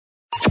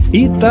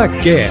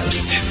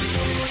Itacast.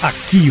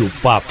 Aqui o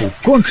papo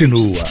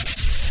continua.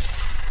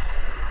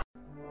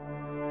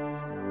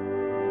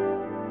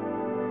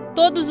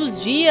 Todos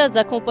os dias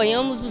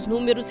acompanhamos os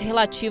números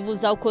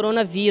relativos ao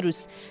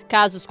coronavírus,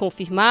 casos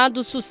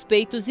confirmados,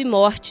 suspeitos e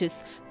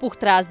mortes. Por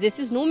trás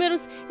desses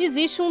números,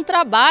 existe um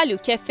trabalho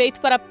que é feito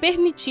para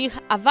permitir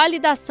a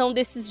validação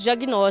desses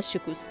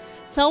diagnósticos.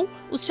 São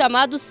os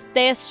chamados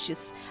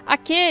testes,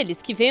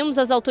 aqueles que vemos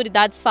as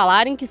autoridades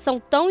falarem que são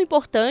tão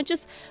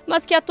importantes,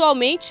 mas que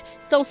atualmente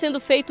estão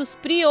sendo feitos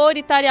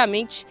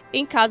prioritariamente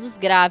em casos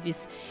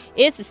graves.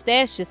 Esses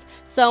testes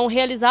são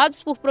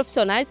realizados por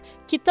profissionais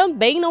que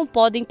também não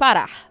podem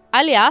parar.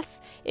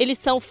 Aliás, eles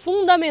são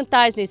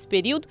fundamentais nesse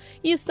período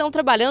e estão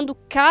trabalhando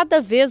cada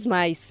vez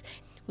mais.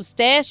 Os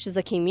testes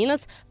aqui em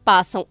Minas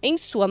passam, em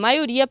sua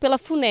maioria, pela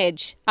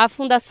FUNED, a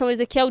Fundação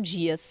Ezequiel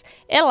Dias.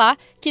 É lá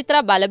que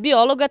trabalha a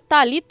bióloga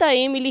Talita,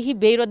 Émile e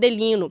Ribeiro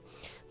Adelino.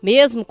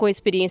 Mesmo com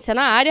experiência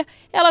na área,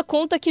 ela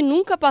conta que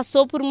nunca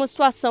passou por uma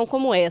situação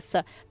como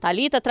essa.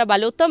 Talita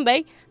trabalhou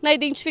também na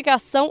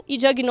identificação e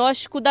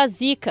diagnóstico da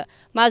Zika,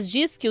 mas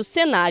diz que o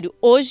cenário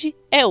hoje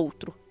é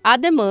outro. A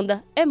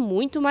demanda é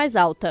muito mais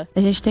alta.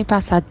 A gente tem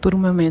passado por um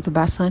momento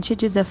bastante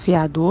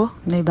desafiador,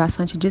 e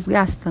bastante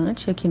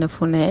desgastante aqui na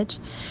FUNED.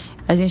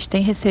 A gente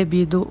tem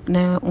recebido,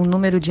 um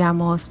número de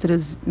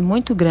amostras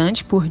muito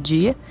grande por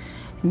dia.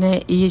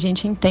 E a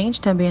gente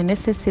entende também a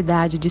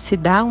necessidade de se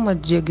dar um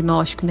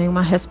diagnóstico,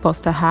 uma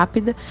resposta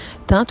rápida,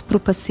 tanto para o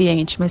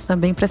paciente, mas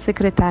também para a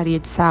Secretaria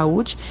de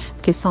Saúde,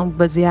 porque são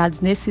baseados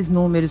nesses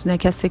números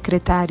que a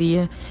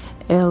Secretaria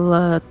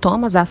ela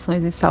toma as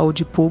ações em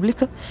saúde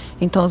pública.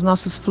 Então, os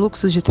nossos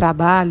fluxos de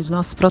trabalho, os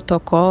nossos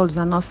protocolos,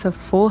 a nossa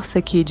força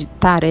aqui de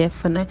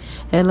tarefa,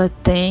 ela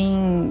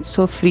tem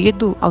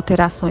sofrido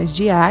alterações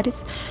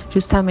diárias,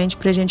 justamente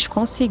para a gente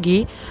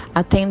conseguir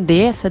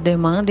atender essa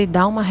demanda e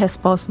dar uma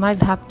resposta o mais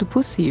rápido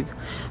possível.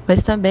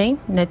 Mas também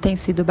tem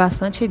sido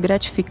bastante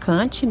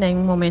gratificante, em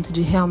um momento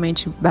de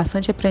realmente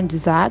bastante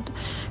aprendizado,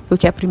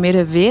 porque é a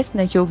primeira vez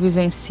que eu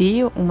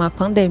vivencio uma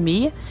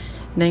pandemia,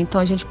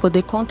 então a gente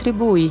poder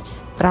contribuir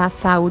para a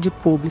saúde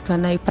pública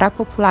e para a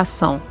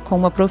população com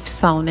uma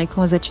profissão,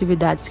 com as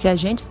atividades que a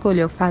gente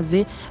escolheu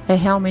fazer, é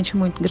realmente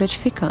muito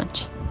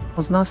gratificante.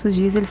 Os nossos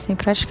dias eles têm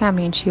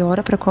praticamente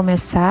hora para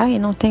começar e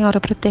não tem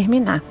hora para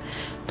terminar.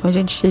 Então a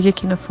gente chega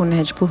aqui na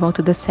FUNED por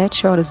volta das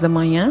 7 horas da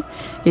manhã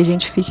e a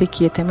gente fica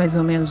aqui até mais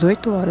ou menos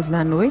 8 horas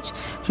da noite,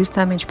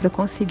 justamente para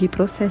conseguir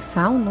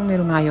processar um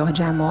número maior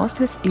de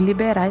amostras e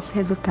liberar esses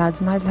resultados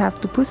o mais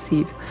rápido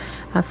possível.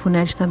 A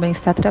FUNED também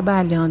está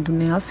trabalhando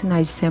aos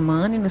finais de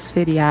semana e nos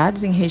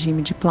feriados em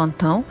regime de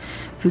plantão,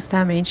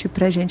 justamente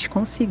para a gente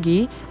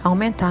conseguir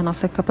aumentar a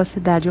nossa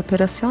capacidade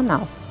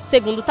operacional.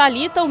 Segundo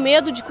Talita, o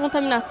medo de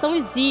contaminação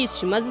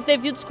existe, mas os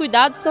devidos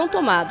cuidados são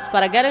tomados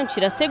para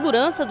garantir a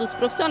segurança dos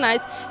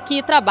profissionais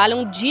que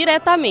trabalham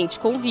diretamente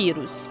com o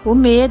vírus. O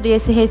medo e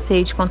esse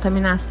receio de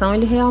contaminação,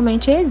 ele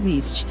realmente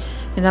existe.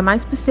 Ainda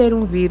mais por ser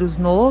um vírus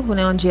novo,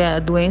 onde a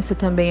doença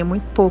também é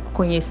muito pouco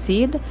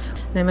conhecida,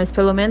 mas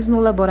pelo menos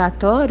no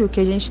laboratório o que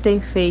a gente tem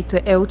feito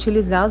é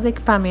utilizar os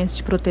equipamentos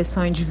de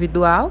proteção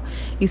individual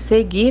e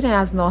seguir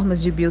as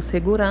normas de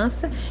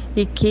biossegurança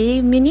e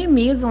que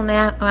minimizam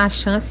a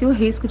chance e o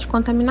risco de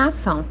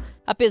contaminação.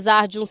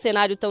 Apesar de um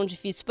cenário tão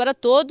difícil para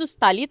todos,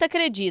 Talita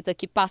acredita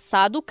que,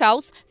 passado o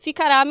caos,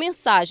 ficará a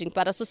mensagem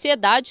para a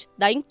sociedade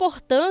da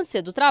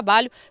importância do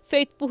trabalho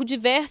feito por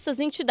diversas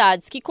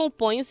entidades que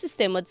compõem o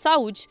sistema de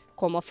saúde,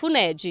 como a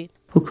FUNED.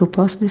 O que eu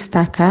posso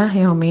destacar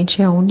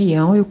realmente é a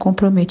união e o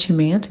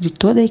comprometimento de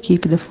toda a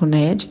equipe da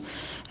FUNED,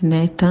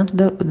 tanto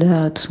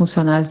dos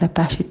funcionários da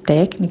parte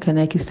técnica,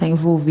 que está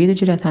envolvida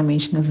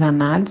diretamente nas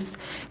análises,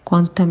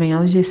 quanto também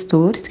aos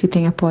gestores que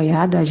têm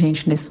apoiado a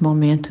gente nesse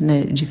momento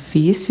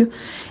difícil.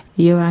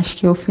 E eu acho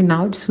que ao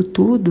final disso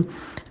tudo,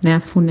 a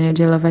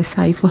FUNED ela vai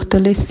sair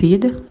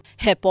fortalecida.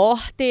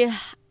 Repórter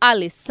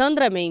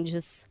Alessandra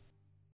Mendes.